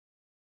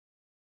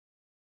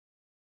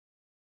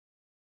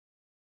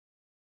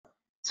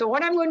So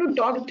what I'm going to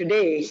talk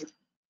today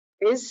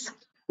is,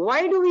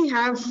 why do we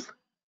have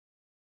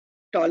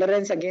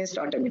tolerance against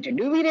autoimmunity?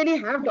 Do we really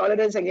have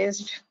tolerance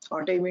against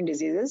autoimmune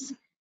diseases?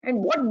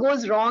 And what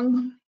goes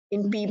wrong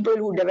in people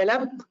who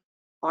develop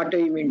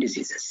autoimmune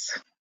diseases?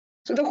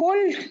 So the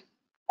whole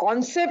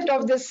concept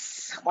of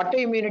this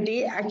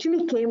autoimmunity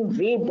actually came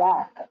way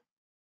back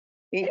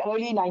in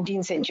early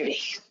 19th century.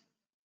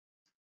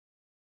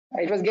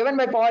 It was given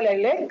by Paul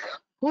Ehrlich,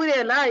 who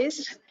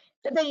realized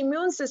that the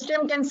immune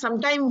system can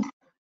sometimes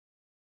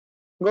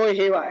go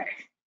haywire.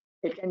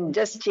 It can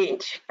just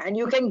change, and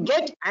you can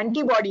get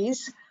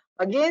antibodies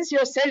against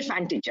your self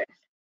antigen.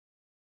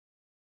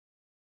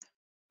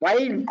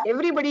 While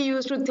everybody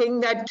used to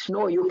think that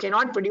no, you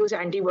cannot produce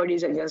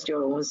antibodies against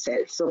your own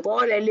self. So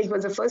Paul Ehrlich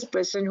was the first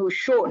person who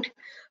showed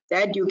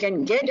that you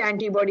can get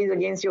antibodies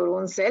against your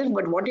own self,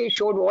 but what he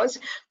showed was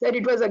that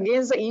it was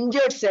against the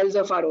injured cells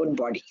of our own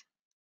body.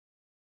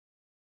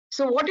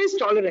 So what is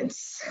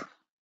tolerance?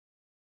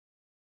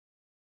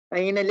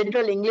 In a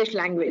literal English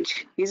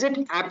language, is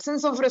it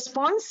absence of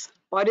response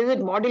or is it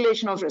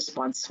modulation of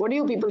response? What do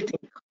you people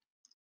think?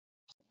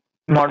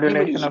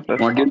 Modulation of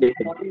response.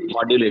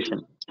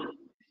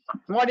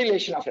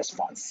 Modulation of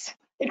response.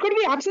 It could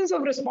be absence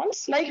of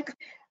response. Like,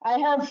 I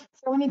have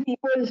so many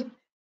people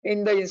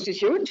in the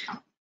institute.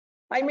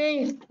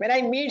 When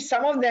I meet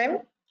some of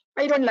them,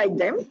 I don't like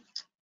them.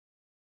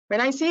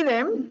 When I see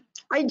them,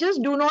 I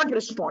just do not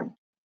respond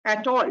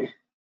at all.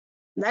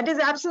 That is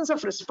absence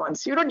of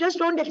response. You just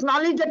don't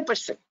acknowledge that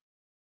person.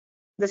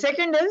 The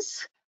second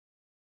is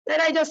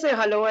that I just say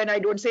hello and I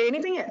don't say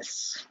anything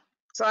else.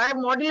 So I have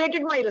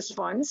modulated my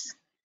response.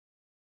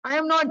 I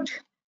am not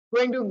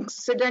going to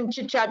sit and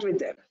chit chat with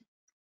them.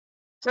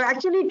 So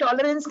actually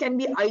tolerance can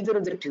be either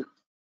of the two.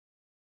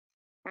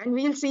 And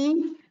we'll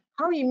see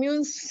how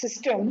immune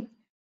system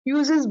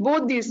uses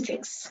both these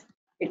things.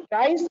 It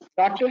tries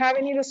not to have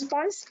any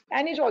response,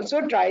 and it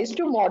also tries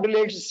to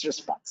modulate its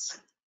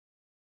response.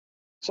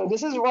 So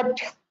this is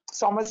what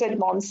Somerset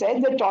Maugham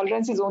said, that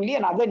tolerance is only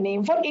another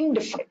name for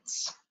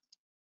indifference.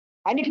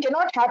 And it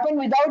cannot happen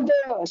without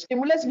the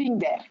stimulus being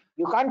there.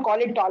 You can't call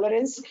it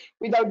tolerance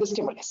without the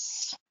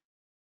stimulus.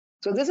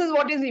 So this is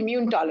what is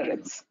immune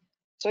tolerance.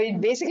 So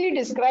it basically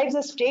describes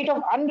a state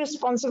of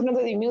unresponsiveness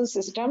of the immune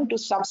system to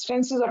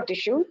substances or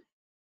tissue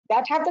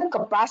that have the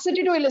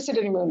capacity to elicit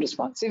an immune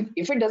response.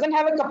 If it doesn't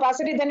have a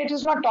capacity, then it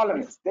is not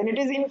tolerance, then it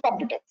is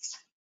incompetence.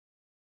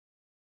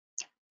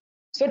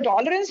 So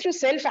tolerance to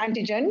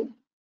self-antigen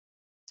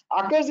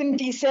occurs in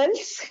T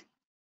cells.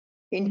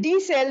 In T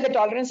cell, the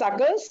tolerance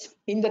occurs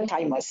in the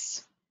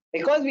thymus,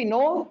 because we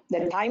know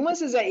that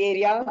thymus is an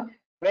area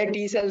where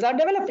T cells are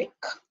developing.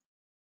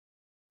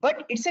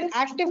 But it's an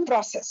active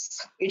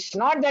process. It's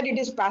not that it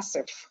is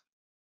passive.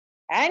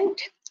 And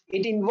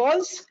it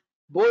involves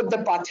both the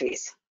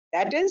pathways.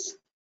 That is,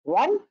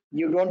 one,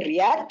 you don't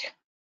react.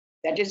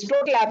 That is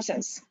total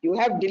absence. You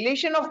have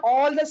deletion of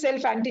all the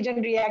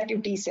self-antigen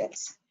reactive T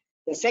cells.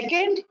 The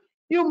second,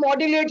 you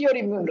modulate your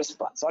immune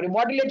response or you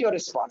modulate your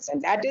response,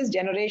 and that is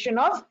generation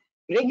of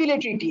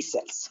regulatory T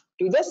cells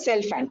to the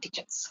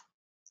self-antigens.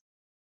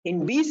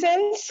 In B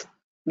cells,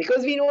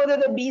 because we know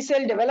that the B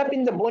cell develop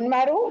in the bone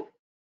marrow,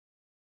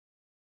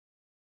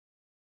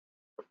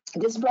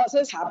 this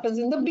process happens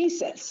in the B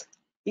cells.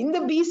 In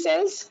the B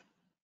cells,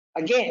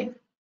 again,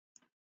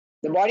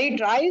 the body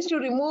tries to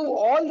remove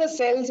all the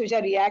cells which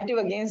are reactive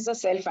against the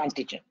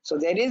self-antigen. So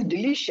there is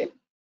deletion.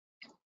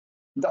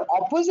 The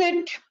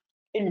opposite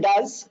it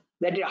does,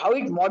 that how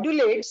it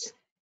modulates,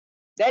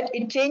 that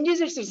it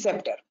changes its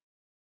receptor.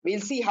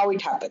 We'll see how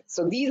it happens.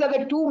 So these are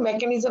the two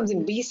mechanisms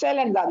in B cell,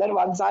 and the other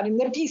ones are in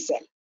the T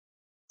cell.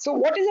 So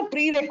what is a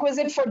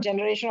prerequisite for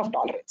generation of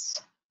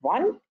tolerance?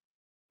 One,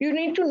 you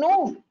need to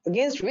know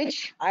against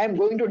which I am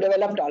going to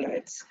develop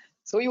tolerance.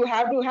 So you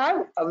have to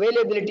have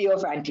availability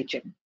of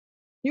antigen.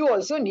 You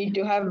also need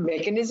to have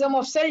mechanism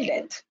of cell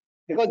death,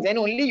 because then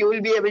only you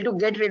will be able to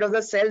get rid of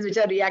the cells which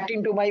are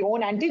reacting to my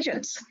own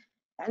antigens.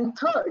 And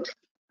third,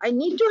 I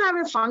need to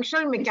have a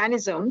functional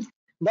mechanism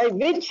by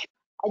which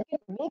I can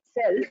make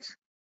cells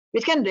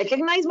which can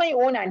recognize my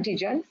own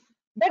antigen,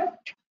 but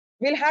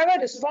will have a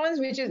response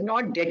which is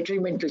not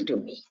detrimental to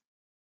me.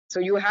 So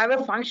you have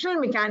a functional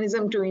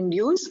mechanism to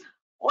induce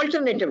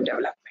alternative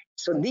development.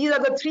 So these are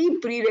the three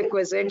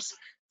prerequisites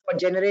for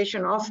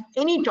generation of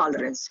any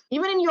tolerance.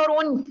 Even in your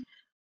own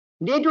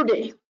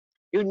day-to-day,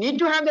 you need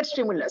to have that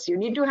stimulus. You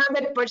need to have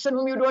that person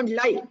whom you don't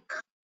like.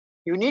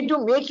 You need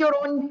to make your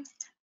own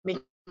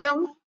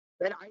mechanism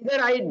where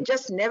either I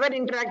just never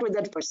interact with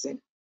that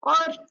person or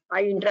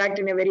I interact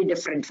in a very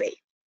different way.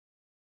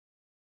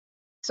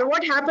 So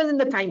what happens in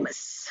the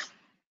thymus?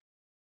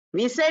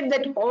 We said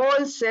that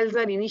all cells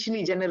are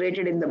initially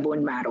generated in the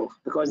bone marrow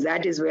because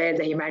that is where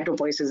the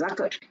hematopoiesis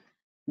occur.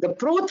 The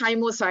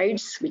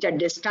prothymocytes, which are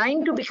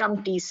destined to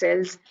become T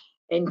cells,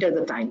 enter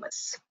the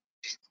thymus.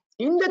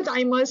 In the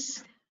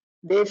thymus,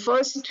 they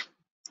first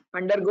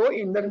undergo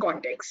in the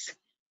cortex.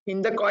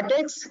 In the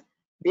cortex,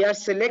 they are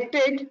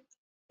selected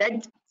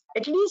that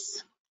at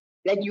least,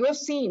 like you have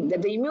seen,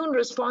 that the immune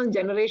response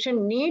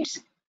generation needs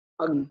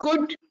a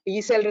good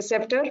T cell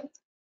receptor,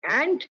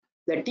 and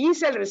the T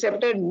cell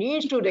receptor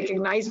needs to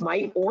recognize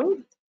my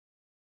own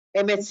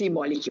MHC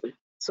molecule.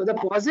 So the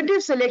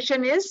positive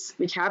selection is,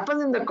 which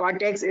happens in the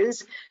cortex,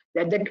 is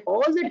that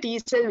all the T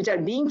cells which are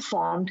being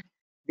formed,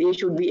 they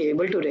should be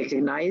able to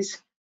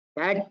recognize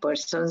that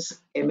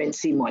person's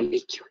MHC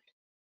molecule.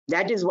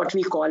 That is what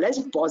we call as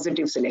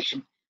positive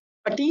selection.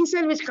 A T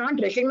cell which can't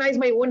recognize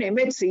my own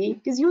MHC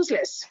is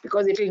useless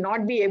because it will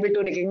not be able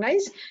to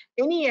recognize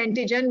any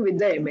antigen with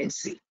the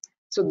MHC.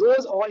 So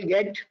those all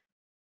get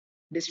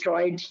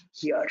destroyed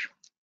here.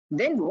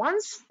 Then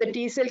once the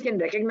T cell can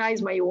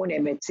recognize my own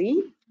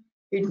MHC,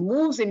 it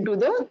moves into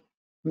the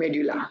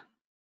medulla.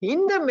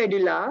 In the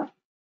medulla,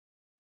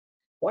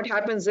 what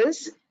happens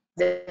is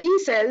the T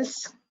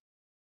cells,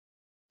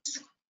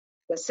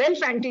 the self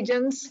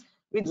antigens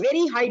with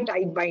very high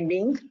tight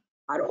binding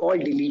are all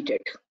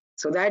deleted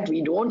so that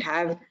we don't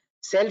have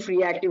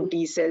self-reactive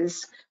T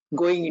cells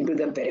going into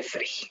the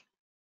periphery.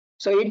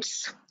 So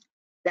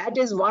that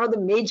is one of the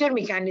major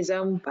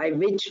mechanisms by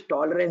which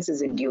tolerance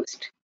is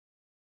induced.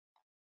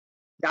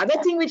 The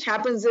other thing which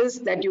happens is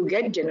that you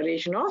get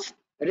generation of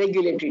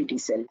regulatory T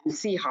cell. We'll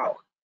see how.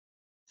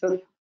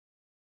 So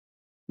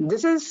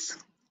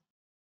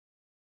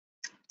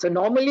so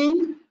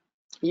normally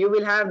you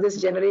will have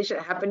this generation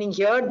happening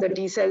here. The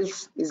T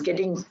cells is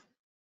getting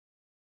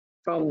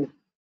from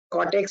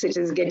cortex, it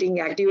is getting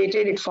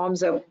activated. It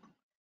forms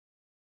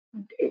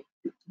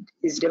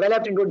is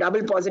developed into a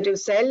double positive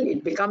cell.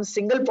 It becomes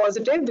single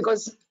positive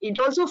because it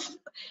also, as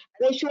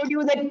I showed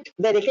you, that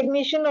the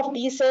recognition of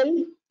T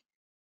cell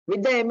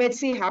with the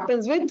MHC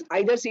happens with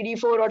either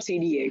CD4 or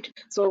CD8.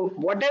 So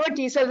whatever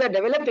T cells are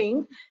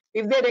developing,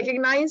 if they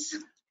recognize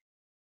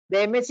the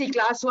MHC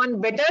class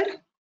 1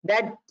 better,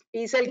 that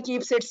T cell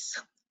keeps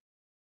its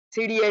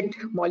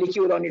CD8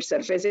 molecule on its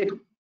surface. It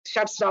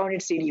shuts down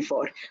its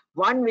CD4.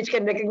 One which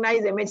can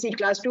recognize MHC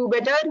class 2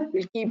 better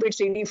will keep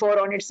its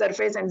CD4 on its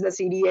surface and the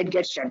CD8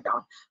 gets shut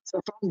down. So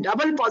from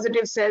double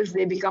positive cells,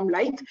 they become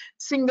like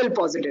single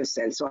positive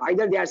cells. So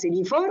either they are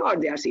CD4 or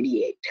they are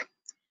CD8.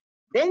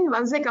 Then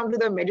once they come to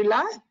the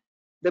medulla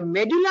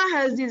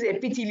has these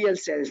epithelial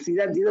cells. These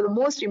are the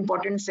most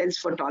important cells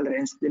for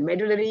tolerance, the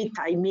medullary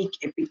thymic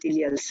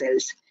epithelial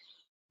cells.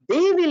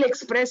 They will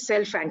express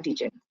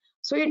self-antigen.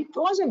 So it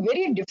was a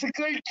very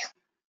difficult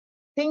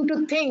thing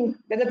to think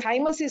that the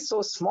thymus is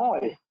so small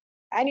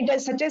and it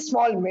has such a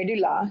small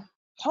medulla.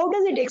 How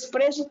does it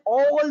express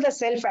all the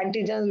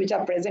self-antigens which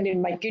are present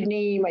in my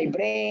kidney, my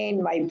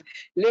brain, my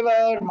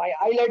liver, my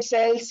islet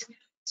cells?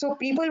 So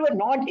people were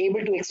not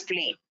able to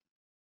explain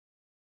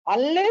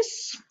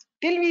unless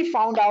till we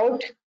found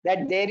out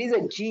that there is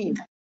a gene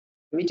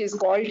which is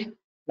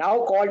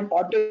now called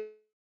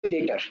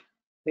autoimmunity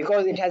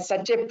because it has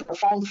such a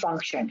profound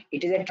function.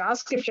 It is a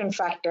transcription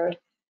factor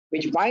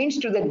which binds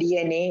to the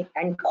DNA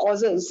and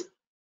causes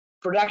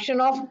production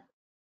of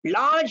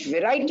large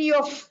variety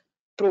of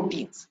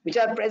proteins which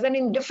are present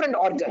in different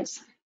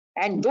organs.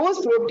 And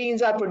those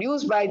proteins are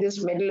produced by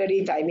this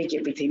medullary thymic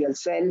epithelial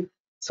cell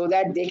so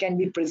that they can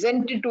be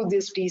presented to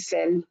this T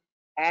cell.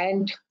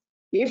 And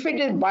if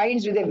it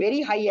binds with a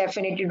very high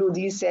affinity to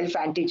these self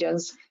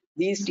antigens,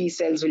 these T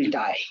cells will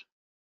die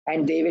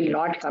and they will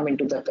not come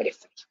into the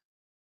periphery.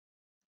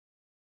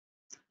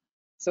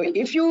 So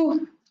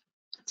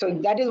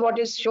that is what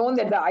is shown,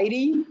 that the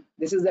IRE,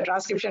 this is the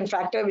transcription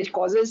factor which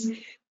causes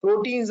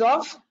proteins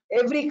of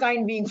every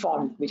kind being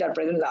formed, which are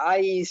present in the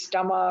eye,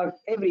 stomach,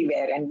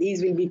 everywhere. And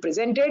these will be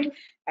presented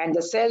and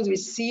the cells which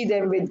see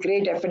them with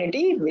great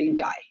affinity will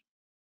die.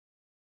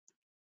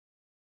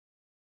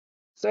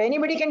 So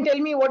anybody can tell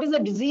me what is the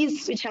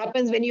disease which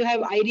happens when you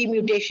have IRE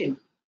mutation?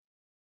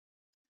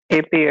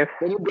 APS.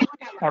 When you don't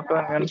have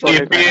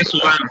Autoimmune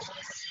APS1.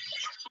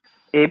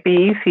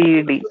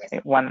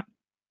 APECD1.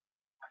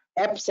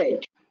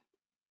 APSET.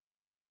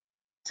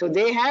 So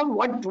they have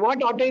what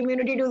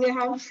autoimmunity do they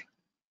have?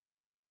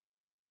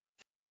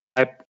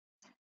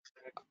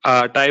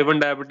 Type 1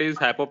 diabetes,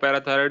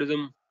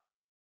 hypoparathyroidism,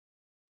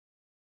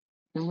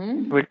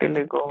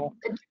 Vitiligo.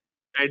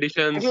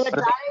 additions.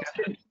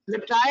 The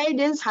triad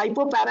is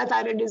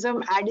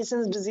hypoparathyroidism,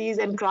 Addison's disease,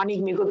 and chronic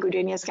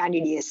mucocutaneous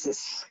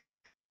candidiasis.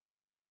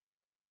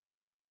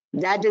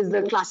 That is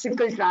the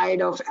classical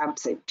triad of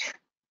APSET.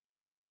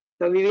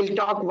 So we will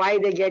talk why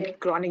they get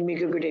chronic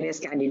mucocutaneous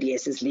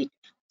candidiasis later.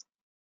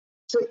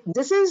 So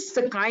this is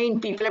the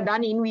kind people have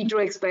done in vitro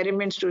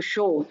experiments to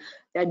show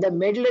that the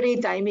medullary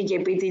thymic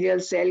epithelial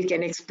cell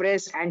can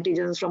express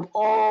antigens from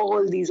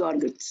all these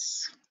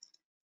organs.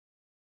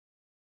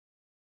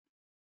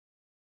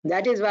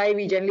 That is why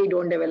we generally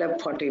don't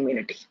develop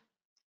autoimmunity.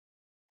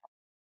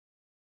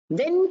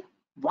 Then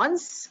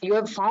once you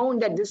have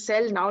found that this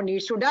cell now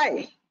needs to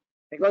die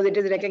because it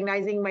is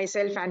recognizing my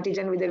self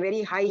antigen with a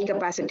very high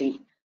capacity.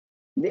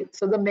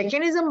 So the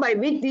mechanism by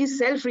which these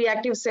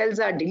self-reactive cells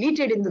are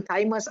deleted in the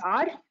thymus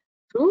are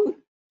through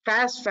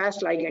fast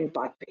ligand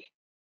pathway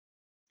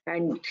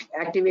and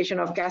activation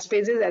of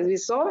caspases, as we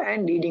saw,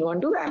 and leading on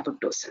to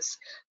apoptosis.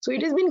 So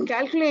it has been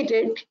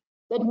calculated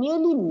that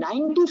nearly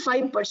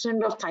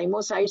 95% of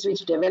thymocytes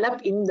which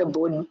develop in the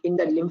bone, in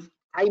the lymph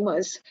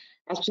thymus,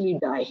 actually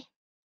die.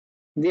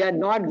 they are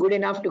not good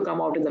enough to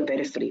come out of the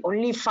periphery.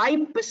 Only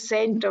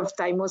 5% of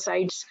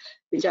thymocytes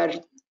which are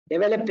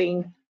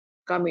developing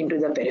come into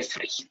the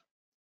periphery.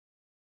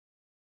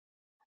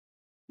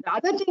 The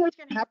other thing which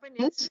can happen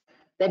is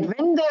that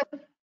when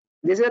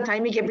this is a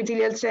thymic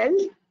epithelial cell,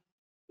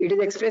 it is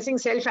expressing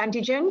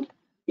self-antigen.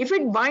 If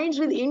it binds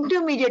with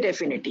intermediate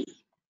affinity,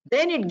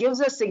 then it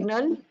gives a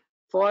signal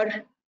for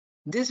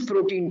this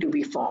protein to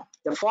be formed,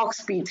 the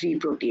FOXP3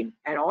 protein.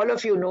 And all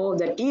of you know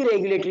that T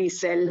regulatory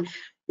cell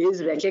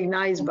is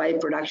recognized by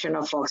production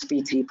of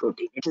FOXP3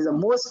 protein. It is the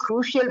most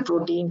crucial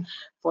protein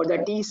for the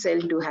T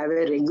cell to have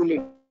a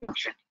regulated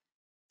function.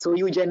 So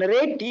you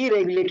generate T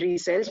regulatory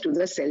cells to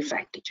the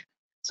self-antigen.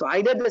 So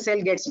either the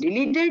cell gets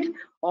deleted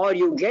or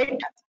you get,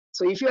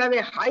 so if you have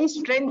a high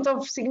strength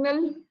of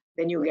signal,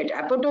 then you get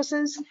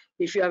apoptosis.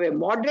 If you have a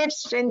moderate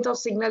strength of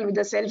signal with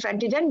the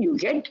self-antigen, you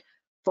get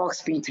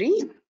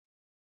FOXP3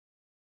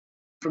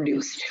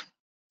 produced.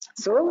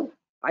 So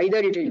either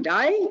it will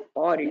die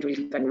or it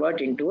will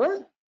convert into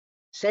a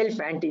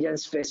self-antigen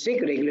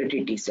specific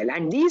regulatory T cell.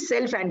 And these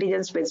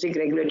self-antigen specific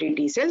regulatory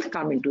T cells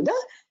come into the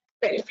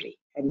periphery.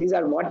 And these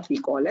are what we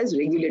call as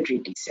regulatory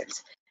T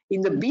cells.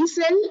 In the B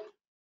cell,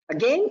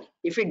 again,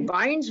 if it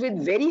binds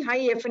with very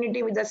high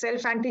affinity with the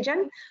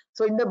self-antigen,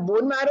 so in the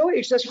bone marrow,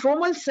 it's a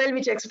stromal cell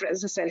which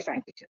expresses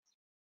self-antigen.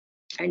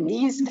 And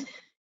these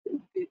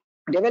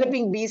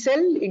developing B cell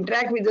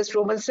interact with the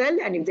stromal cell,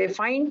 and if they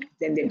find,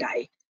 then they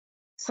die.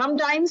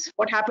 Sometimes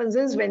what happens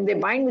is when they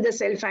bind with the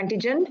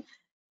self-antigen,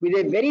 with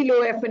a very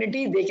low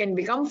affinity, they can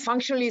become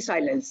functionally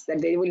silenced,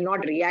 that they will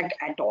not react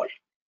at all,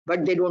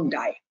 but they don't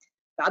die.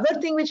 The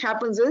other thing which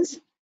happens is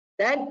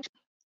that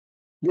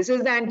this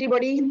is the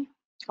antibody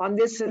on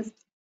this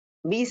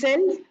B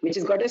cell, which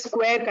has got a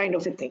square kind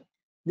of a thing.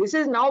 This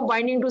is now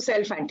binding to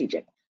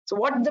self-antigen. So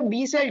what the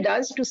B cell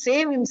does to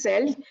save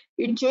himself,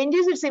 it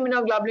changes its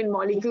immunoglobulin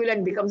molecule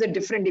and becomes a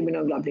different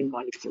immunoglobulin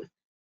molecule.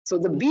 So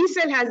the B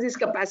cell has this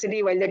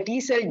capacity, while the T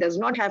cell does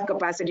not have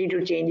capacity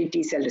to change its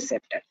T cell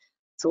receptor.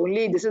 So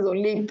this is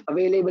only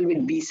available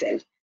with B cell,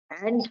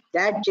 and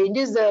that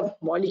changes the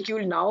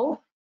molecule now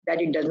that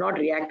it does not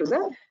react to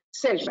the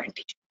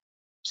self-antigen.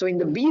 So in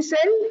the B cell,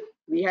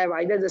 we have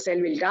either the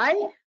cell will die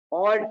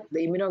or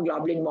the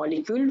immunoglobulin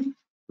molecule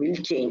will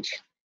change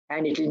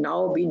and it will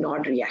now be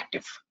not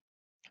reactive.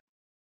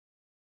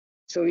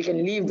 So we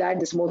can leave that,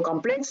 this more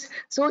complex.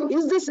 So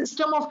is the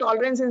system of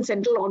tolerance in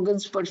central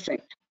organs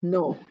perfect?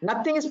 No,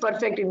 nothing is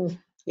perfect in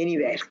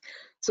anywhere.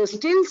 So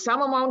still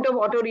some amount of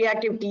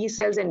autoreactive T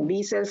cells and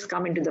B cells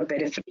come into the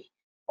periphery.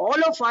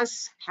 All of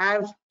us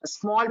have a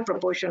small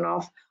proportion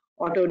of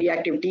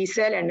autoreactive T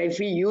cell, and if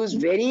we use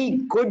very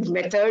good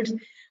methods,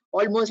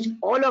 almost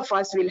all of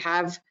us will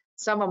have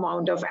some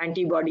amount of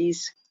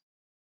antibodies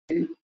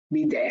will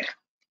be there.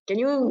 Can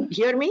you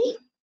hear me?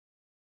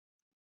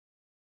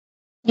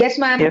 Yes,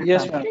 ma'am.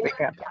 Yes, ma'am.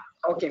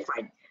 Okay,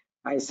 fine.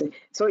 I see.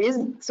 So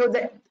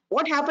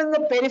what happens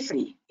in the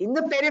periphery? In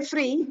the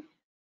periphery,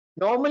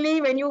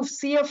 normally when you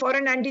see a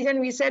foreign antigen,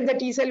 we said the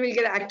T cell will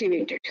get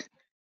activated.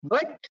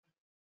 But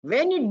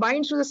when it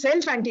binds to the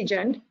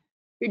self-antigen,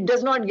 it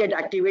does not get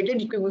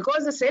activated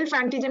because the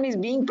self-antigen is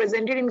being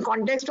presented in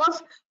context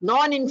of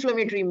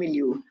non-inflammatory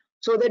milieu.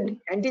 So the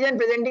antigen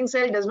presenting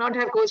cell does not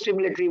have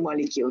co-stimulatory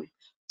molecule.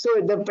 So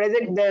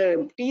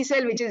the T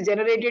cell which is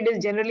generated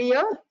is generally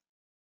a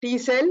T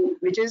cell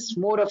which is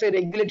more of a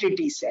regulatory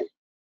T cell.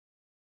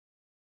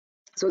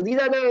 So these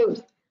are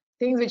the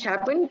things which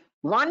happen.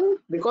 One,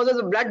 because of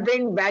the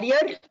blood-brain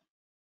barrier,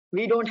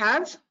 we don't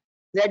have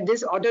that.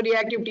 This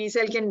autoreactive T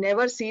cell can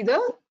never see the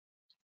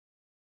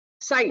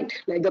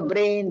site, like the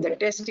brain, the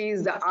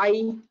testes, the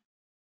eye.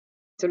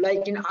 So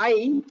like in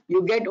eye,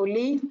 you get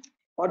only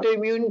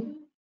autoimmune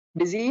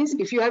disease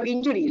if you have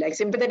injury, like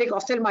sympathetic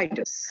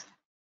ophthalmitis.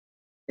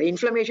 The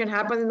inflammation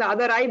happens in the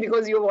other eye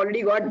because you've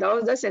already got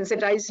the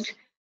sensitized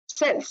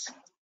cells.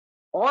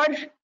 Or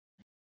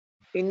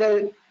in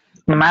the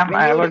Ma'am,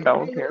 I have a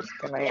doubt here.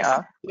 Can I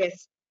ask?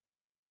 Yes.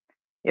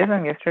 Yes,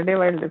 ma'am. Yesterday,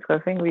 while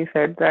discussing, we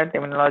said that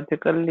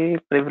immunologically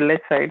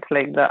privileged sites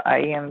like the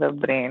eye and the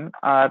brain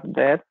are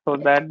there so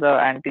that the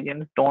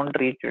antigens don't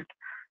reach it.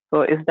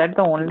 So, is that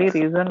the only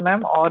reason,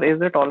 ma'am, or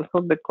is it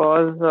also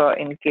because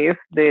in case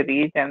they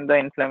reach and the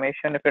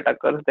inflammation, if it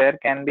occurs there,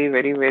 can be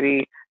very,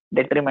 very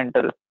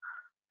detrimental?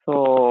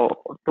 So,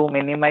 to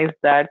minimize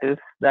that, is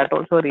that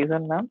also a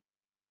reason, ma'am?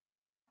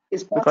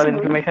 Is Because possible,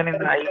 inflammation in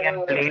but the eye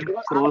and brain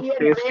because cruise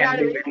eye and space brain can are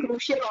be very very.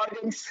 crucial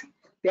organs.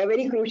 They are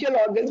very crucial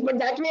organs, but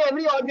that way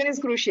every organ is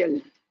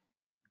crucial.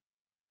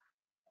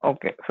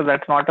 Okay, so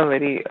that's not a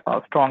very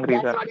strong That's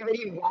reason. not a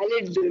very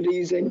valid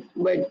reason,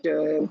 but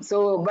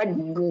but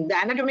the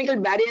anatomical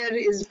barrier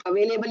is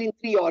available in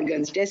 3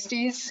 organs: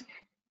 testes,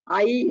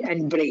 eye,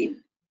 and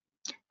brain.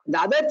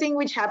 The other thing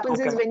which happens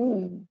Okay, is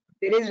when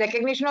there is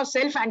recognition of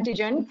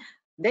self-antigen,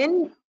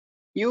 then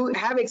you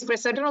have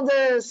expressed certain of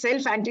the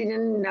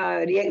self-antigen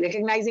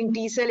recognizing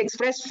T cell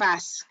express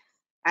FAS,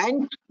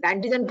 and the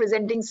antigen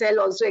presenting cell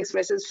also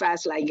expresses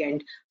FAS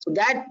ligand. So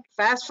that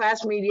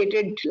FAS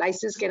mediated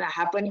lysis can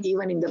happen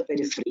even in the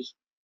periphery.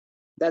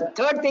 The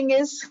third thing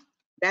is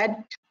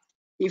that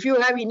If you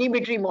have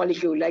inhibitory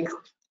molecule, like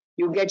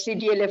you get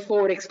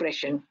CTLF4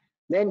 expression,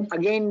 then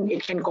again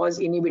it can cause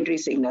inhibitory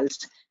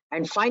signals.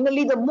 And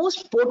finally, the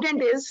most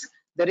potent is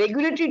the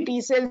regulatory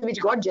T cells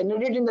which got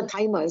generated in the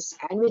thymus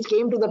and which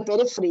came to the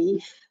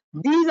periphery.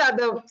 These are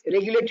the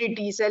regulatory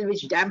T cells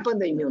which dampen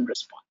the immune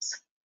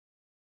response.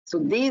 So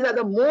these are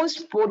the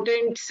most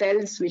potent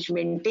cells which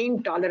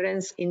maintain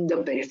tolerance in the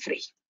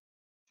periphery.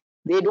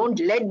 They don't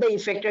let the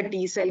effector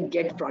T cell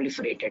get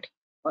proliferated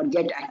or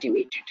get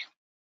activated.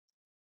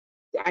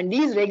 And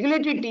these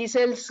regulatory T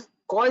cells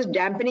cause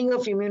dampening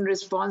of immune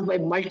response by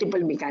multiple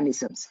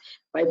mechanisms,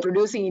 by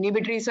producing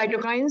inhibitory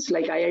cytokines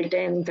like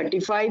IL-10,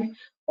 35,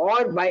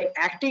 or by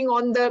acting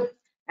on the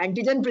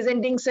antigen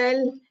presenting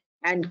cell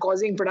and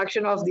causing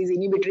production of these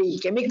inhibitory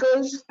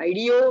chemicals,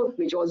 IDO,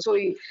 which also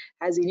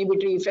has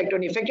inhibitory effect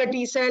on effector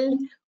T cell,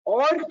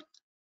 or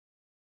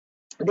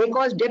they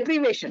cause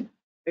deprivation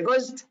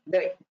because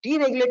the T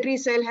regulatory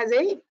cell has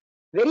a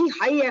very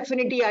high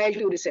affinity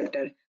IL-2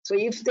 receptor. So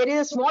if there is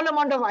a small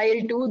amount of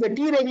IL-2, the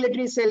T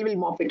regulatory cell will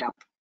mop it up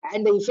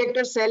and the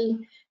effector cell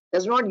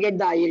does not get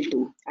the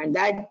IL-2, and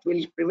that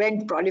will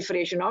prevent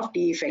proliferation of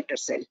T effector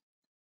cell.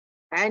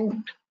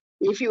 And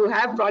if you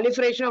have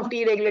proliferation of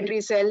T regulatory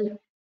cell,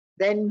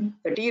 then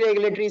the T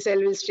regulatory cell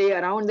will stay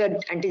around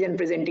the antigen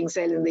presenting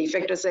cell and the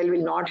effector cell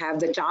will not have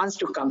the chance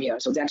to come here.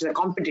 So that's a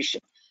competition.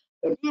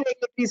 The T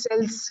regulatory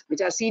cells,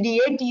 which are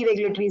CD8 T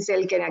regulatory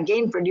cell, can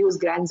again produce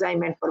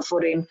granzyme and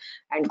perforin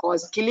and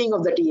cause killing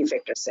of the T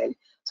effector cell.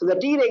 So the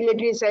T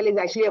regulatory cell is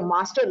actually a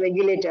master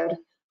regulator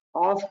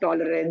of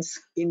tolerance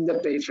in the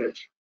peripheral.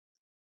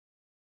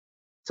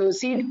 So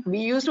we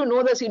used to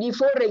know the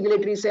CD4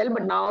 regulatory cell,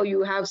 but now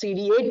you have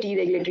CD8 T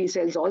regulatory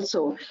cells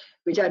also,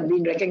 which are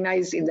being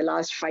recognized in the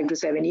last 5 to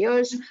 7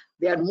 years.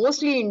 They are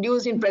mostly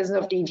induced in presence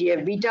of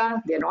TGF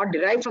beta. They are not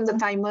derived from the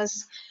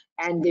thymus,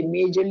 and they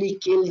majorly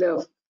kill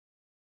the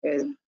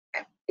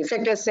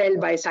effector cell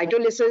by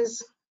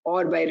cytolysis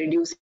or by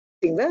reducing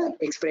the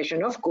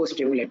expression of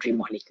co-stimulatory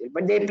molecule,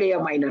 but they play a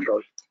minor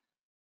role.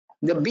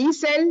 The B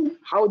cell,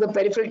 how the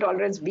peripheral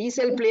tolerance B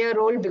cell play a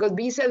role, because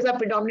B cells are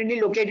predominantly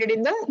located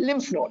in the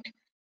lymph node.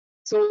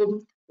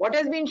 So what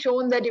has been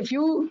shown that if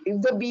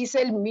the B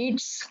cell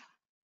interacts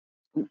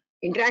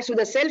with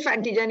the self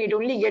antigen, it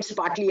only gets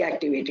partly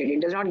activated.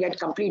 It does not get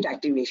complete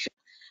activation,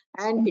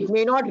 and it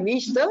may not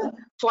reach the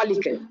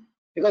follicle,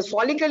 because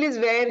follicle is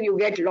where you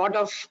get a lot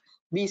of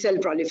B cell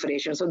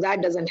proliferation. So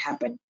that doesn't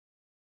happen.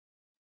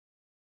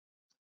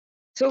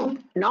 So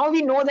now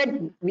we know that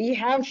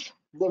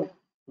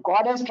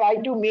God has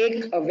tried to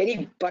make a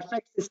very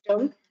perfect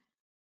system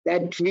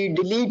that we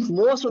delete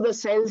most of the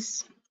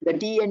cells, the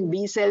T and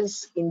B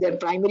cells in their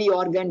primary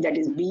organ, that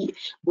is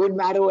bone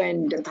marrow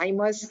and the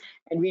thymus,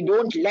 and we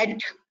don't let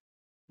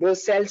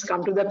those cells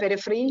come to the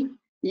periphery.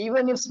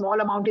 Even if small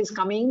amount is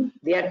coming,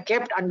 they are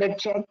kept under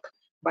check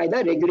by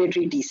the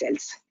regulatory T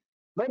cells.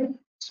 But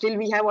still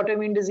we have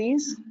autoimmune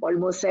disease.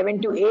 Almost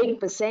 7 to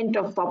 8%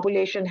 of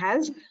population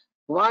has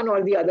one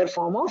or the other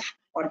form of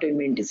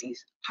autoimmune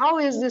disease. How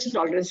is this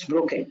tolerance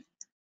broken?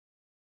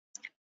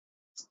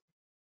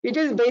 It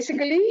is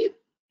basically,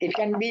 it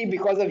can be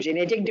because of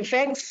genetic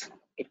defects,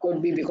 it could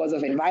be because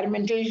of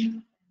environmental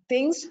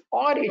things,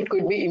 or it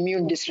could be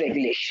immune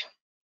dysregulation.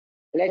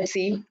 Let's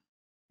see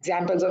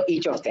examples of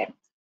each of them.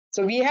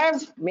 So we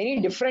have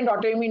many different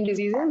autoimmune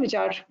diseases which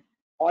are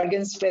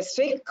organ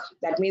specific.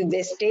 That means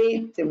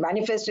the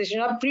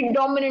manifestation are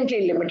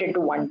predominantly limited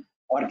to one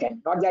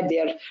organ. Not that they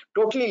are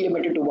totally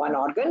limited to one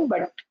organ,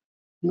 but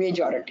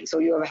majority. So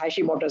you have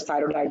Hashimoto's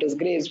thyroiditis,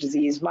 Graves'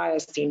 disease,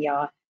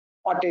 myasthenia,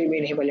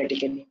 autoimmune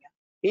hemolytic anemia.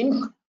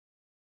 In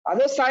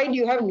other side,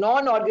 you have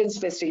non-organ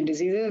specific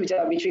diseases,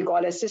 which we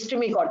call as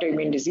systemic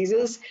autoimmune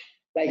diseases,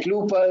 like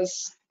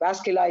lupus,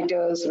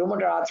 vasculitis,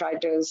 rheumatoid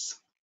arthritis.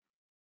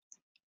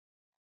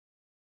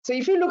 So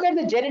if you look at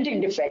the genetic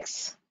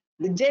defects,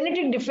 the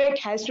genetic defect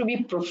has to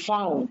be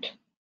profound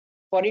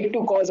for it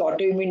to cause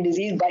autoimmune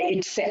disease by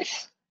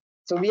itself.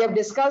 So we have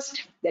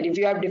discussed that if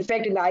you have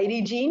defect in the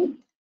IRE gene,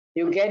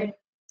 you get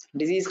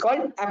disease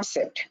called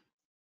upset,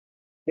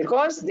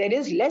 because there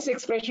is less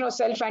expression of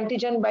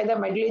self-antigen by the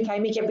medullary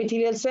thymic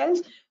epithelial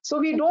cells. So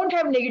we don't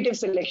have negative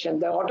selection.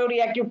 The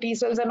autoreactive T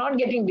cells are not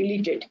getting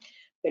deleted.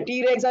 The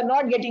Tregs are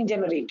not getting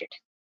generated.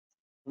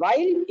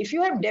 While if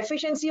you have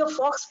deficiency of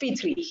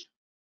FOXP3,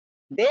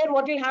 there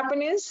what will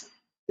happen is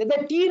that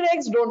the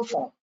Tregs don't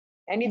form.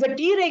 And if the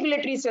T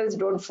regulatory cells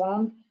don't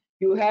form,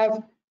 you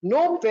have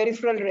no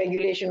peripheral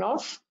regulation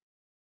of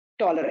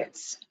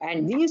tolerance.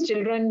 And these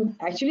children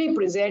actually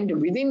present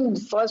within the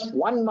first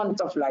 1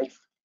 month of life.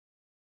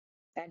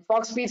 And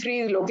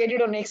FOXP3 is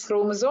located on X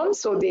chromosome,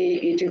 so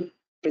it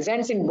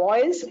presents in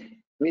boys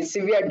with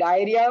severe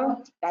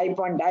diarrhea, type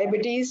 1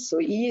 diabetes.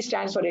 So E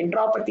stands for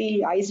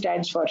enteropathy, I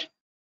stands for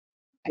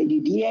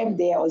IDDM.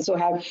 They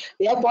have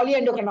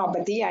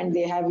polyendocrinopathy and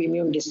they have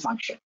immune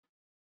dysfunction.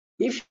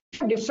 If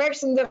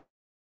defects in the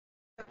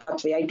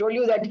pathway, I told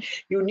you that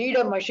you need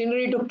a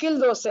machinery to kill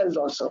those cells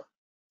also.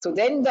 So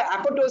then the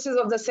apoptosis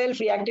of the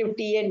self-reactive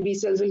T and B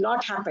cells will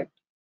not happen.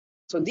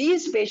 So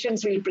these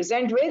patients will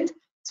present with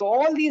So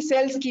all these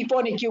cells keep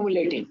on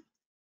accumulating.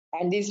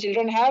 And these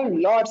children have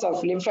lots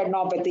of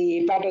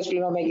lymphadenopathy,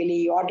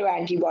 hepatosplenomegaly,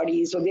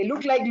 autoantibodies. So they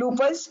look like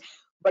lupus,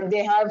 but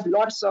they have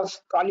lots of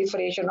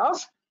proliferation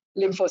of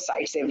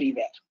lymphocytes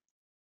everywhere.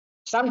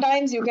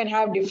 Sometimes you can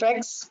have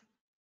defects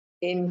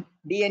in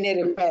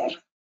DNA repair,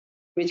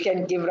 which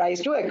can give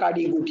rise to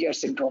Aicardi-Gouttière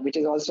syndrome, which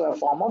is also a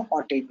form of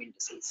autoimmune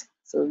disease.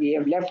 So we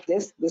have left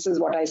this. This is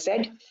what I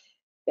said,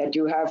 that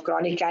you have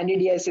chronic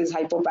candidiasis,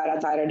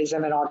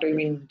 hypoparathyroidism, and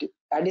autoimmune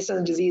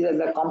Addison's disease as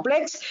a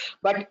complex,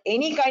 but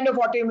any kind of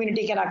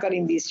autoimmunity can occur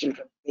in these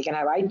children. They can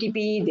have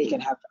ITP, they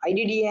can have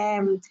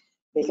IDDM,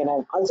 they can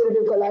have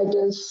ulcerative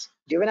colitis,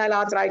 juvenile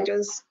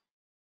arthritis,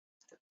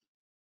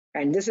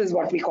 and this is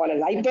what we call a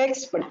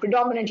lipex, but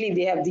predominantly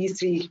they have these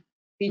three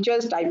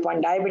features: type 1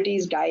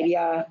 diabetes,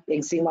 diarrhea,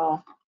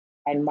 eczema,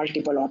 and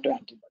multiple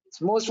autoantibodies.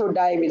 Most would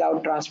die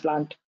without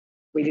transplant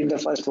within the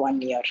first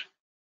 1 year.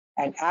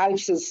 And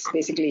ALPS is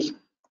basically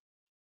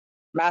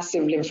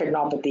massive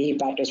lymphadenopathy,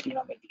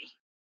 hepatosplenomegaly.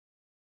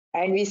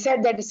 And we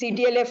said that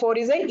CTLA4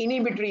 is an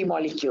inhibitory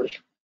molecule.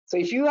 So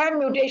if you have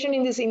mutation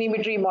in this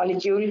inhibitory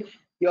molecule,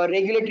 your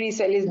regulatory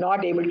cell is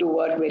not able to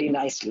work very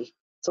nicely.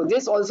 So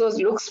this also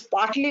looks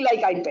partly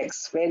like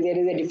IPEX, where there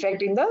is a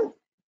defect in the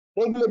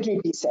regulatory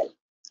T cell.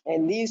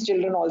 And these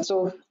children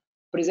also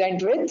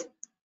present with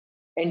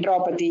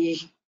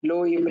enteropathy,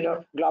 low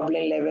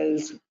immunoglobulin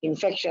levels,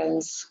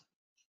 infections,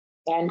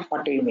 and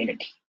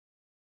autoimmunity.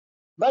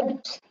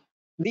 But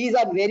these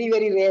are very,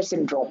 very rare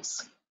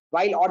syndromes.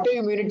 While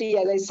autoimmunity,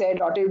 as I said,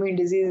 autoimmune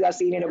diseases are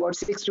seen in about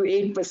 6 to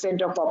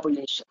 8% of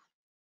population.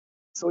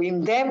 So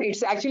in them,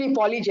 it's actually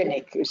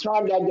polygenic. It's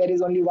not that there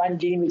is only one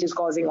gene which is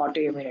causing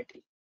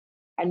autoimmunity.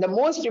 And the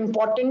most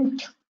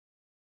important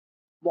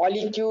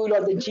molecule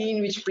or the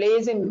gene which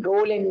plays a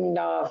role in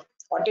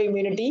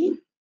autoimmunity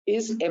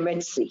is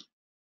MHC.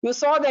 You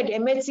saw that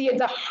MHC at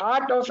the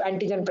heart of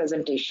antigen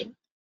presentation.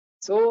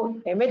 So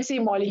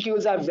MHC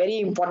molecules are very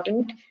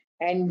important,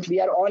 and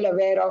we are all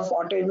aware of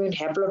autoimmune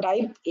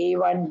haplotype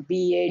A1,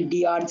 BA,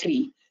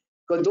 DR3.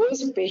 So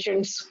those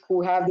patients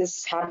who have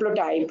this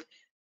haplotype,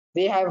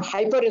 they have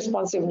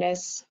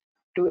hyperresponsiveness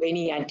to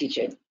any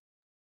antigen.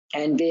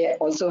 And they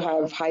also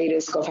have high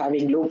risk of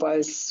having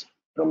lupus,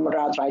 rheumatoid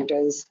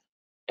arthritis,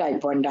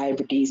 type 1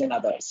 diabetes, and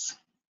others.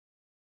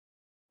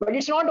 But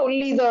it's not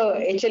only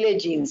the HLA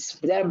genes.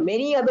 There are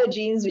many other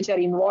genes which are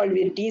involved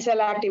with T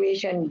cell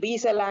activation, B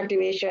cell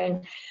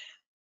activation,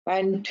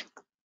 and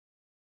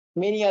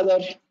many other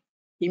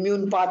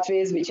immune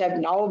pathways which have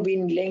now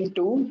been linked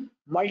to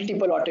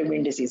multiple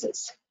autoimmune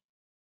diseases.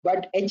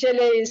 But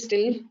HLA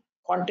still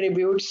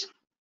contributes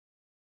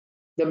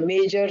the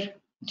major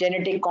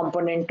genetic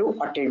component to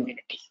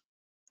autoimmunity.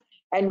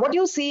 And what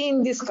you see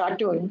in this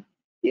cartoon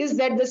is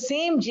that the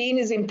same gene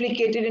is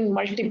implicated in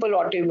multiple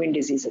autoimmune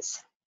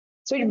diseases.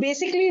 So it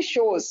basically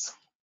shows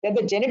that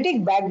the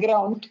genetic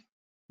background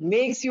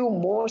makes you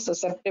more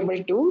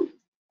susceptible to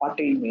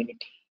autoimmunity.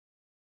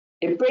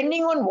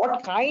 Depending on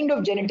what kind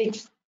of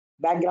genetic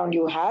background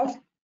you have,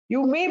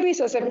 you may be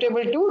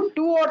susceptible to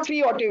 2 or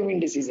 3 autoimmune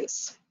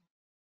diseases,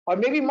 or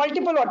maybe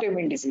multiple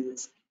autoimmune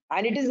diseases.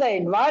 And it is the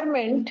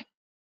environment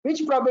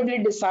which probably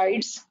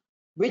decides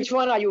which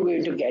one are you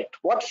going to get,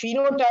 what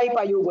phenotype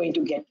are you going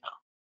to get now.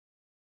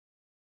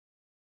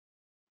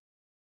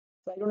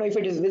 So I don't know if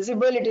it is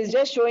visible, it is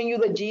just showing you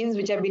the genes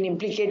which have been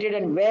implicated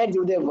and where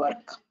do they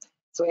work.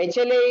 So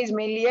HLA is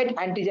mainly at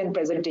antigen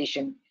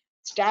presentation.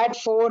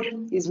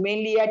 STAT4 is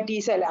mainly at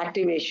T cell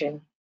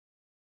activation.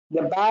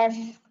 The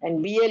BAF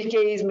and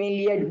BLK is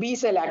mainly at B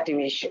cell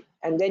activation.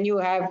 And then you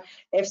have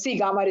FC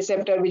gamma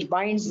receptor, which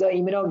binds the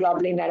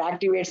immunoglobulin and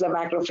activates the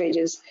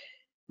macrophages,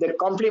 the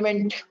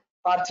complement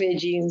pathway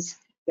genes,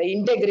 the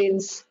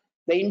integrins,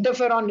 the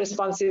interferon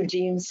responsive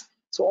genes.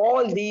 So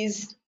all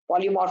these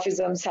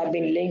polymorphisms have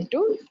been linked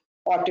to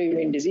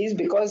autoimmune disease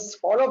because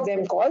all of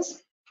them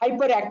cause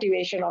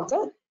hyperactivation of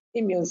the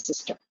immune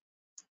system.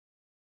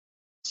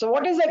 So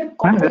what is the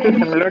component? This is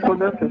similar to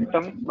the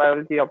systems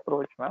biology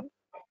approach, ma'am.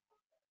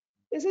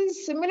 This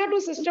is similar to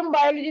system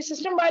biology.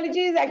 System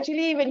biology is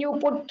actually when you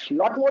put a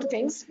lot more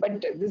things,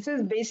 but this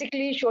is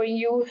basically showing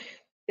you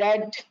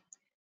that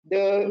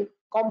the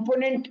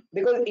component,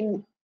 because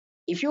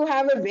if you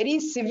have a very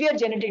severe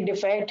genetic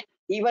defect,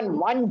 even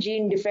one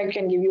gene defect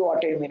can give you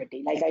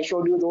autoimmunity, like I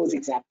showed you those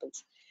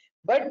examples.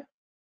 But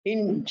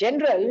in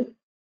general,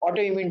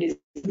 autoimmune disease,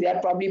 they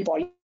are probably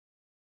poly.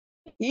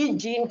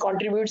 Each gene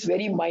contributes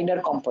very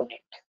minor component.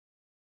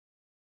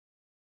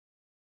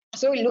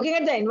 So looking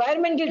at the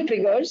environmental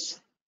triggers,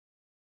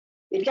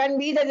 it can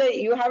be that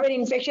you have an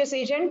infectious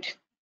agent,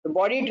 the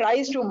body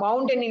tries to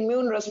mount an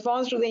immune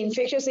response to the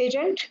infectious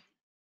agent.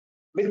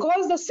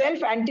 Because the self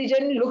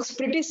antigen looks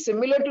pretty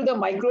similar to the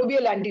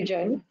microbial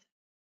antigen,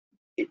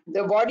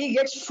 the body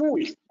gets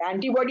fooled. The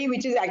antibody,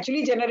 which is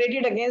actually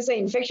generated against the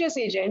infectious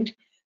agent,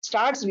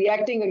 starts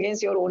reacting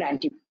against your own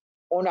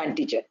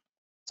antigen.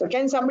 So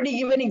can somebody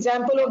give an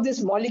example of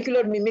this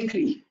molecular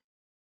mimicry?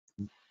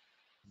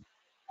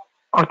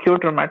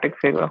 Acute rheumatic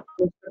fever.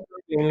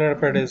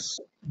 Immunohepatitis.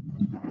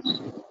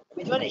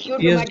 Which one?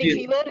 Acute rheumatic ESD.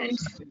 fever and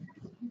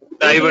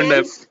Type Anything 1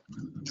 else?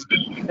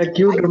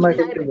 Acute Type 1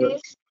 rheumatic fever.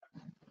 diabetes.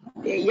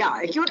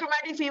 Yeah, acute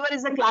rheumatic fever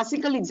is a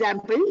classical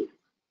example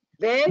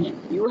where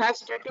you have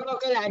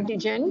streptococcal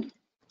antigen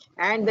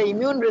and the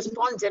immune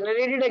response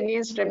generated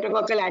against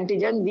streptococcal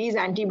antigen, these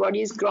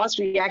antibodies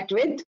cross-react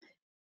with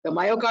the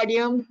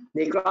myocardium,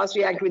 they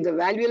cross-react with the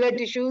valvular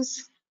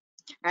tissues,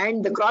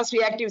 and the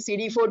cross-reactive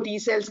CD4 T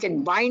cells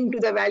can bind to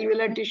the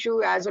valvular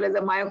tissue as well as the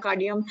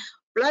myocardium,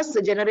 plus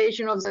the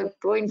generation of the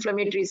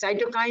pro-inflammatory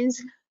cytokines.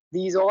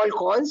 These all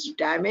cause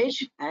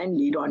damage and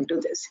lead on to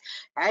this.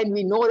 And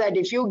we know that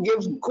if you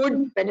give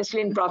good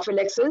penicillin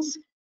prophylaxis,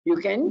 you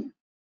can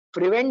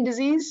prevent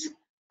disease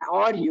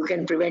or you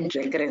can prevent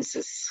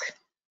recurrences.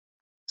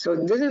 So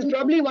this is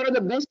probably one of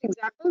the best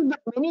examples,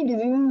 but many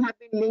diseases have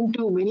been linked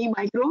to many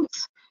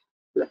microbes,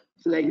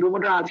 like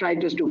rheumatoid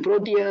arthritis to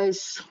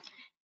Proteus,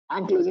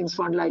 ankylosing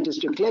spondylitis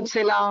to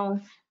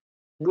Klebsiella,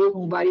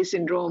 Guillain-Barré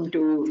syndrome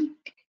to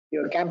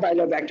your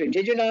Campylobacter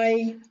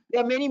jejuni.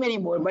 There are many, many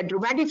more, but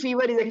rheumatic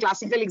fever is a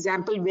classical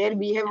example where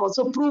we have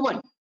also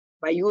proven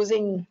by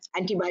using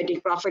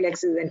antibiotic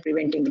prophylaxis and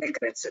preventing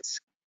recurrences.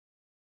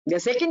 The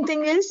second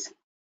thing is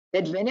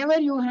that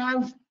whenever you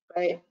have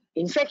an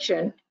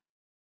infection,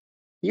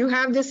 you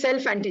have this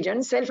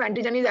self-antigen.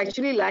 Self-antigen is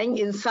actually lying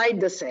inside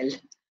the cell.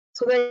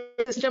 So the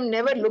system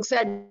never looks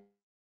at it.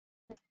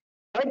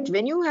 But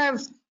when you have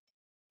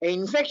an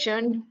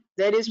infection,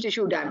 there is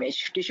tissue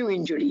damage, tissue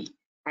injury.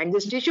 And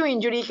this tissue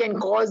injury can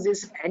cause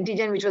this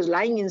antigen which was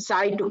lying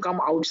inside to come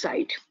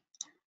outside.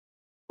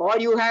 Or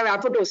you have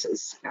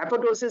apoptosis.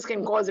 Apoptosis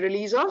can cause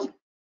release of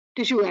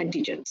tissue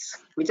antigens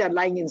which are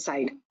lying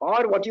inside.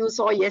 Or what you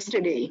saw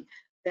yesterday,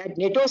 that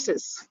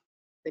netosis.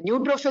 The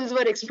neutrophils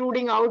were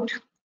extruding out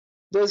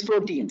those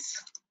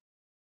proteins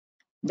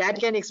that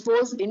can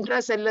expose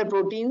intracellular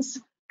proteins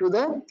to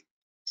the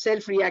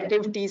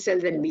self-reactive T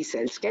cells and B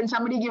cells. Can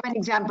somebody give an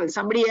example?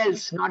 Somebody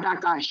else, not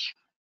Akash.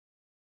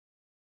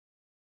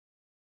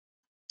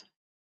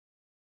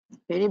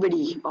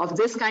 Anybody of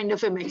this kind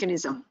of a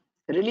mechanism?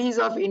 Release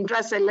of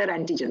intracellular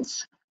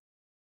antigens.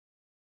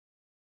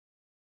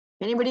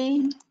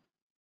 Anybody?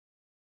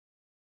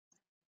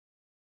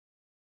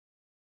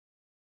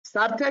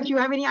 Sarthak, you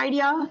have any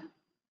idea?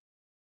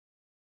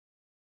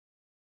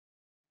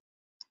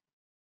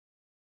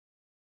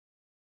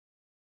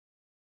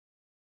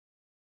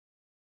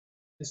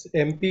 This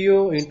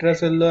MPO,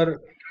 intracellular.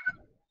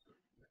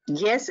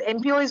 Yes,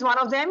 MPO is one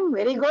of them.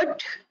 Very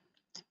good.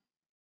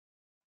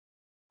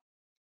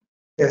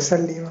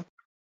 SLD.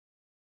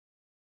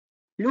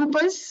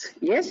 Lupus,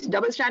 yes,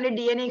 double-stranded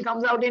DNA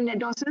comes out in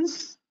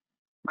netosis.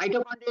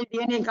 Mitochondrial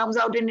DNA comes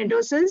out in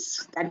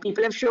netosis. That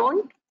people have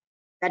shown.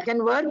 That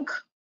can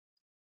work.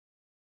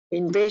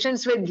 In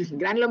patients with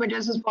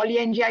granulomatosis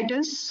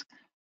polyangiitis,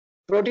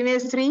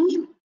 proteinase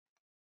 3,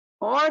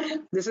 or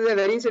this is a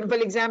very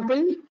simple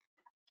example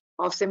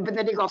of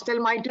sympathetic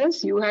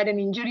ophthalmitis. You had an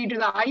injury to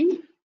the eye,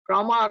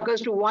 trauma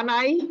occurs to one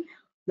eye,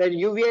 the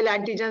uveal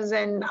antigens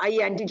and eye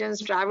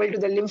antigens travel to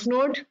the lymph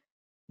node,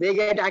 they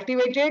get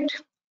activated,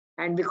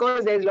 and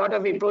because there's a lot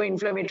of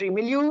pro-inflammatory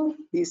milieu,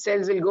 these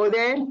cells will go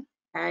there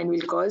and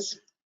will cause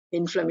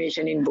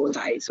inflammation in both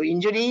eyes. So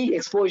injury,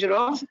 exposure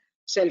of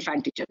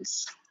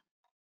self-antigens.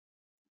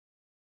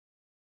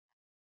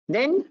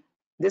 Then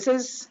this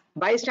is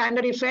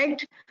bystander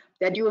effect,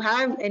 that you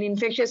have an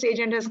infectious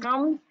agent has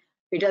come,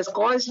 it has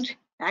caused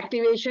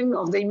activation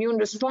of the immune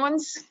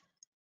response,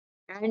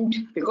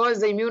 and because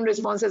the immune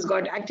response has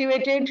got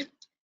activated,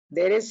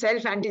 there is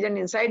self-antigen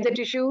inside the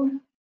tissue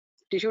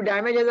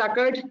damage has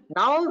occurred.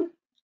 Now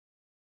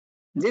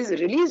these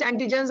released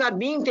antigens are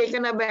being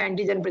taken up by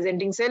antigen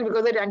presenting cell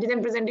because the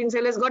antigen presenting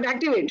cell has got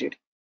activated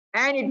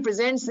and it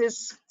presents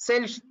this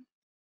self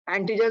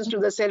antigens to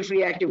the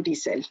self-reactive T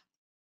cell.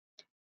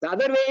 The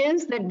other way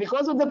is that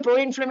because of the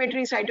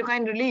pro-inflammatory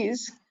cytokine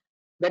release,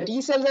 the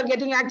T cells are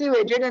getting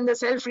activated and the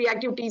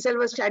self-reactive T cell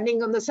was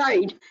standing on the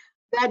side,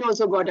 that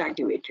also got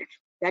activated.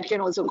 That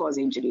can also cause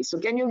injury. So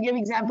can you give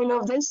example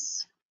of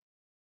this?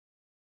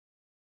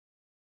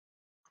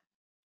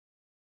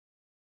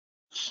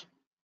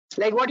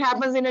 Like what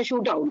happens in a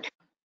shootout,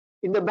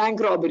 in the bank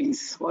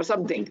robberies or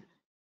something.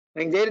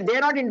 Like they're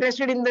not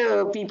interested in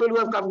the people who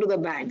have come to the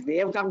bank. They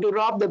have come to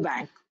rob the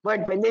bank.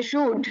 But when they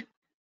shoot,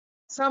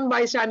 some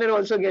bystander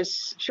also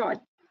gets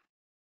shot.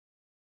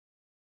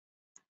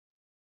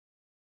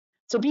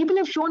 So people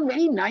have shown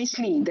very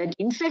nicely that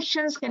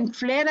infections can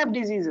flare up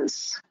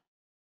diseases.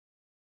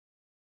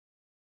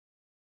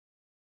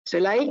 So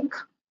like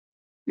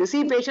you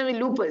see patients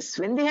with lupus,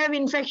 when they have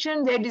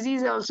infection, their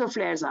disease also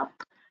flares up.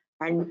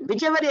 And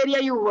whichever area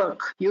you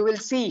work, you will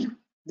see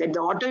that the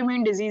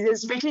autoimmune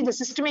diseases, especially the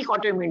systemic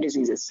autoimmune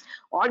diseases,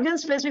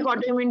 organ-specific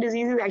autoimmune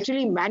diseases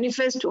actually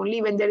manifest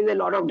only when there is a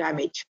lot of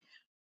damage.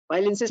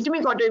 While in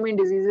systemic autoimmune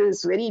diseases,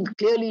 it's very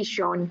clearly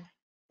shown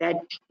that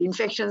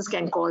infections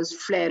can cause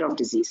flare of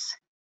disease.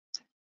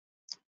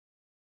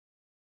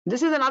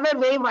 This is another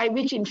way by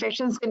which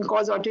infections can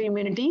cause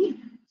autoimmunity.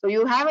 So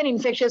you have an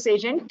infectious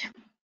agent.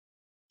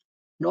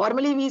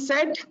 Normally we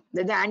said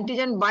that the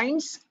antigen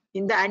binds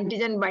in the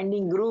antigen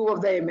binding groove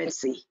of the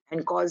MHC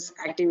and cause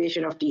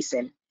activation of T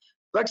cell.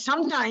 But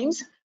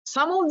sometimes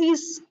some of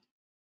these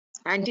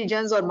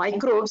antigens or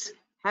microbes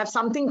have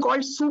something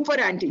called super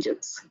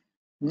antigens.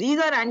 These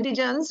are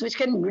antigens which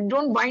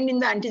don't bind in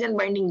the antigen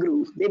binding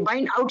groove. They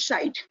bind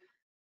outside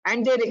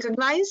and they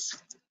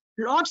recognize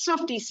lots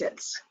of T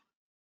cells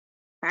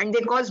and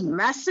they cause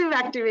massive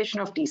activation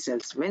of T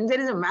cells. When there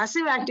is a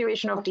massive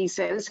activation of T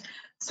cells,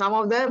 some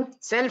of the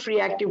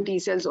self-reactive T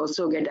cells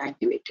also get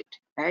activated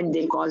and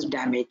they cause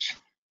damage.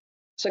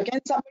 So can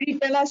somebody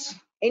tell us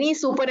any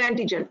super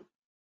antigen?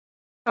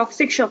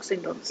 Toxic shock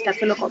syndrome,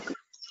 staphylococcus.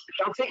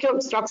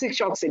 Toxic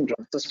shock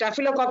syndrome. So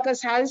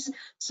staphylococcus has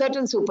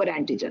certain super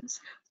antigens.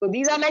 So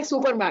these are like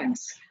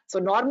supermans. So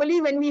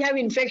normally when we have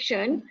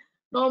infection,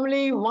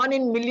 normally 1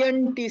 in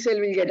million T cell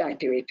will get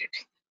activated.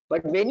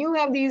 But when you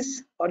have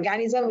these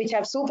organisms which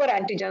have super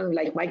antigens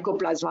like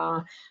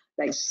mycoplasma,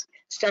 like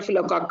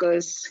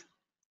staphylococcus,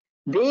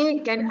 they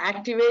can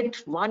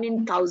activate 1 in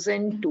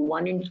 1,000 to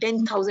 1 in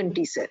 10,000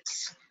 T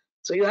cells.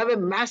 So you have a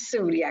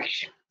massive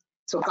reaction.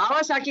 So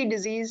Kawasaki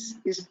disease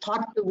is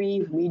thought to be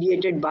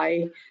mediated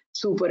by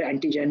super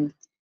antigen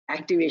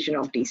activation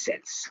of T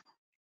cells.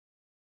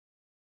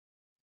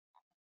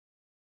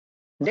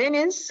 Then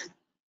is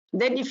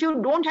that if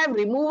you don't have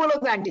removal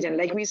of the antigen,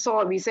 like we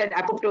said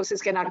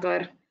apoptosis can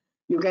occur,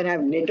 you can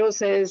have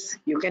netosis,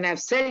 you can have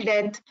cell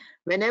death.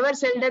 Whenever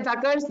cell death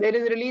occurs, there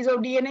is release of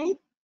DNA.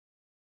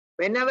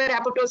 Whenever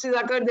apoptosis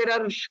occurs, there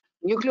are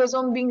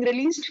nucleosomes being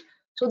released.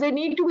 So they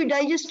need to be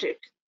digested.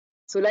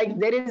 So like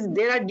there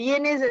are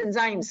DNA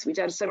enzymes which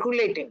are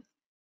circulating,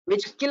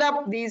 which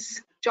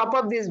chop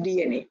up this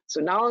DNA.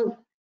 So now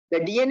the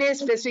DNA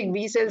specific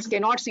B cells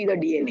cannot see the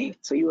DNA.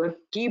 So you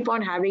keep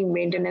on having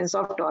maintenance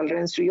of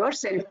tolerance to your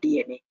self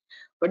DNA.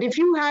 But if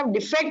you have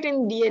defect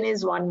in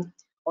DNase 1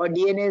 or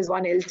DNase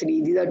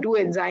 1L3, these are two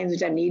enzymes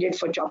which are needed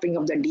for chopping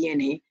up the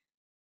DNA.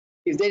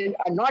 If they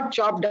are not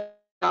chopped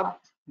up,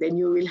 then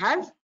you will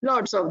have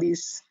lots of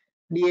these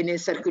DNA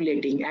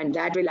circulating and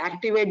that will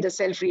activate the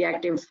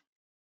self-reactive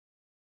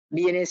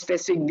DNA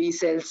specific B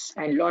cells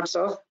and lots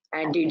of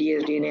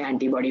anti-dsDNA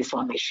antibody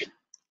formation.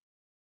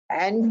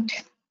 And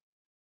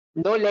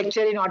no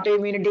lecture in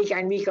autoimmunity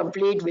can be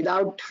complete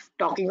without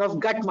talking of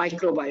gut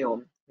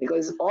microbiome,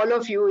 because all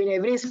of you in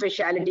every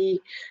specialty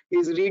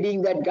is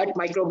reading that gut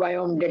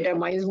microbiome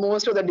determines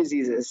most of the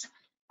diseases,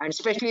 and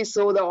especially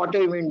so the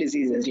autoimmune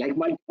diseases like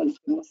multiple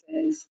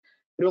sclerosis,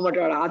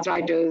 rheumatoid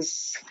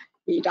arthritis,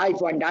 type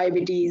 1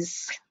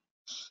 diabetes.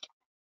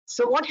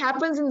 So what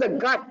happens in the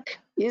gut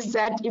is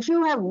that if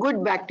you have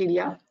good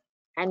bacteria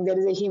and there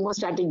is a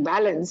hemostatic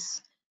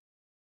balance,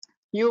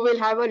 you will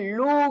have a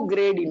low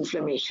grade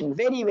inflammation,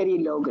 very, very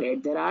low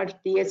grade. There are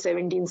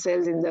Th17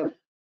 cells in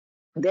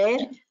there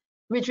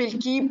which will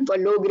keep a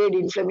low grade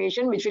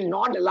inflammation, which will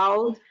not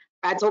allow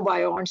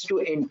pathobionts to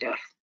enter.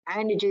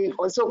 And it will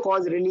also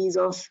cause release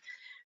of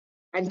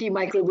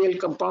antimicrobial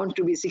compounds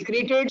to be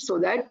secreted so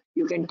that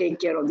you can take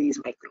care of these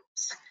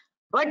microbes.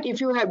 But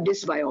if you have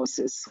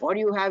dysbiosis or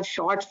you have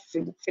short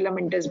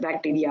filamentous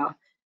bacteria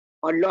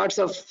or lots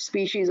of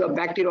species of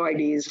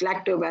Bacteroides,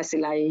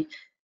 lactobacilli,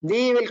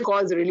 they will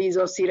cause release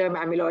of serum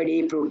amyloid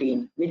A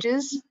protein, which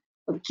is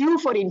a cue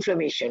for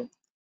inflammation.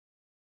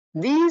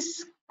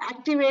 These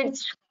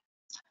activates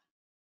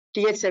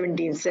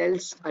Th17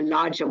 cells a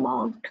large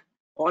amount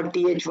or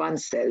Th1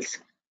 cells.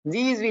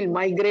 These will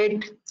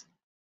migrate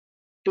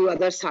to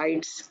other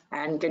sites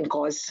and can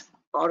cause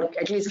or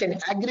at least can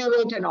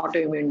aggravate an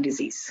autoimmune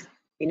disease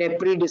in a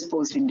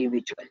predisposed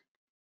individual.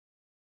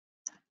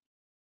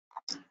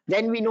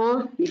 Then we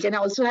know we can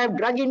also have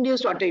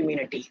drug-induced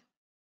autoimmunity.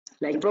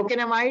 Like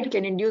procainamide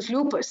can induce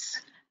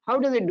lupus. How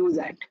does it do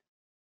that?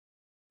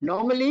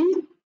 Normally,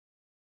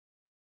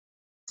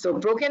 so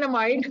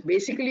procainamide,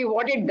 basically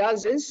what it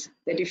does is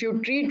that if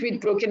you treat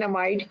with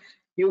procainamide,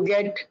 you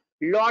get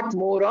lot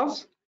more of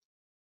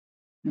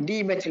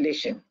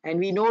demethylation. And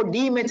we know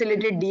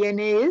demethylated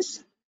DNA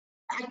is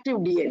active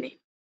DNA.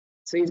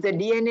 So if the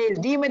DNA is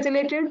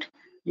demethylated,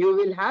 you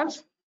will have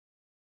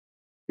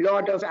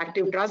lot of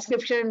active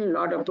transcription,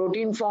 lot of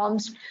protein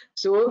forms.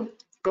 So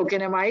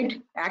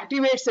procainamide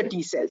activates the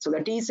T cells. So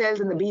the T cells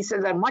and the B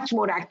cells are much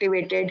more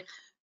activated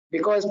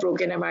because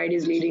procainamide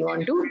is leading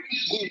on to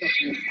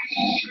demethylation.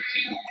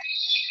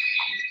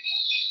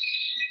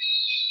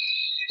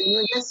 Can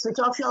you just switch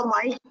off your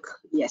mic?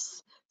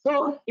 Yes.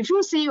 So if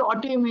you see,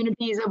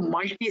 autoimmunity is a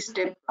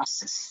multi-step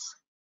process.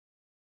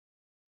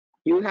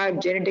 You have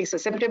genetic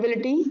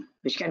susceptibility,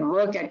 which can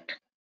work at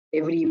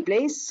every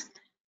place.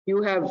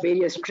 You have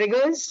various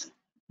triggers,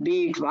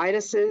 be it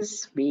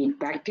viruses, be it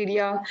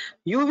bacteria,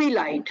 UV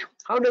light.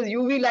 How does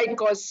UV light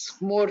cause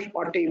more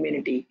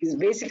autoimmunity? Is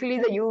basically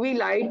the UV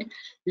light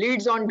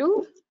leads on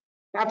to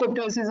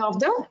apoptosis of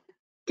the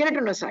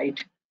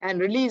keratinocyte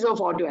and release of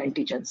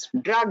autoantigens.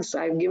 Drugs,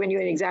 I've given you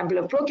an example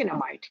of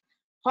procainamide.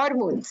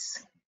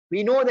 Hormones,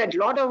 we know that a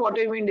lot of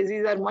autoimmune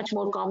diseases are much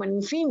more common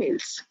in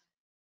females.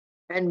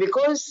 And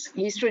because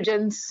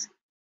estrogens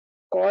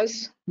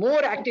cause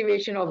more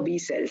activation of B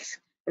cells,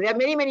 there are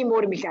many, many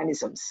more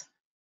mechanisms.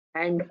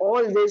 And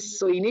all this,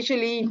 so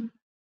initially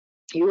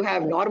you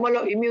have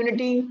normal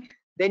immunity,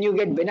 then you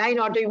get benign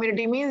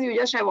autoimmunity, means you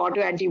just have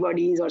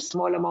autoantibodies or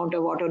small amount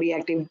of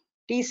autoreactive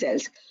T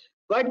cells.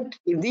 But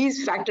if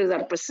these factors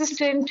are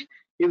persistent,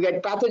 you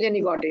get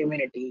pathogenic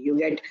autoimmunity, you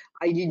get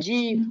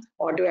IgG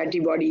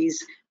autoantibodies,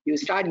 you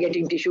start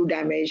getting tissue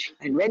damage,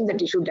 and when the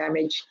tissue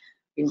damage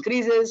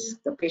increases,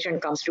 the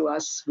patient comes to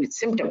us with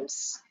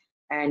symptoms.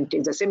 And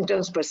if the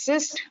symptoms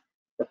persist,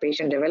 the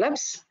patient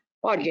develops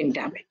organ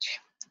damage.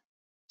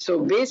 So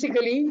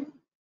basically,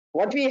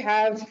 what we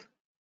have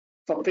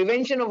for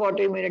prevention of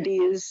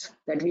autoimmunity is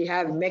that we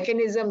have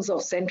mechanisms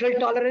of central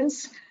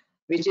tolerance,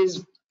 which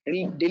is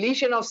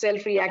deletion of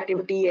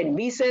self-reactive T and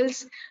B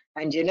cells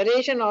and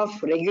generation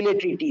of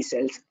regulatory T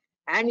cells.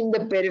 And in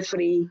the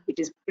periphery, it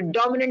is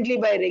predominantly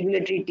by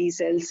regulatory T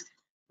cells,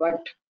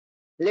 but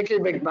little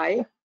bit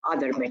by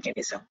other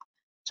mechanism.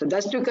 So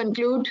thus to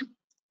conclude,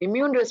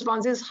 immune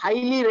response is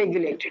highly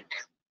regulated.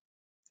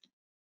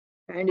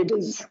 And it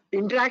is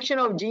interaction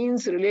of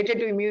genes related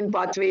to immune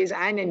pathways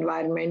and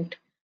environment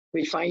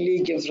which finally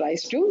gives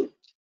rise to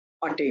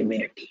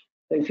autoimmunity.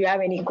 So if you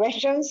have any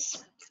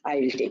questions, I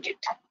will take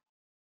it.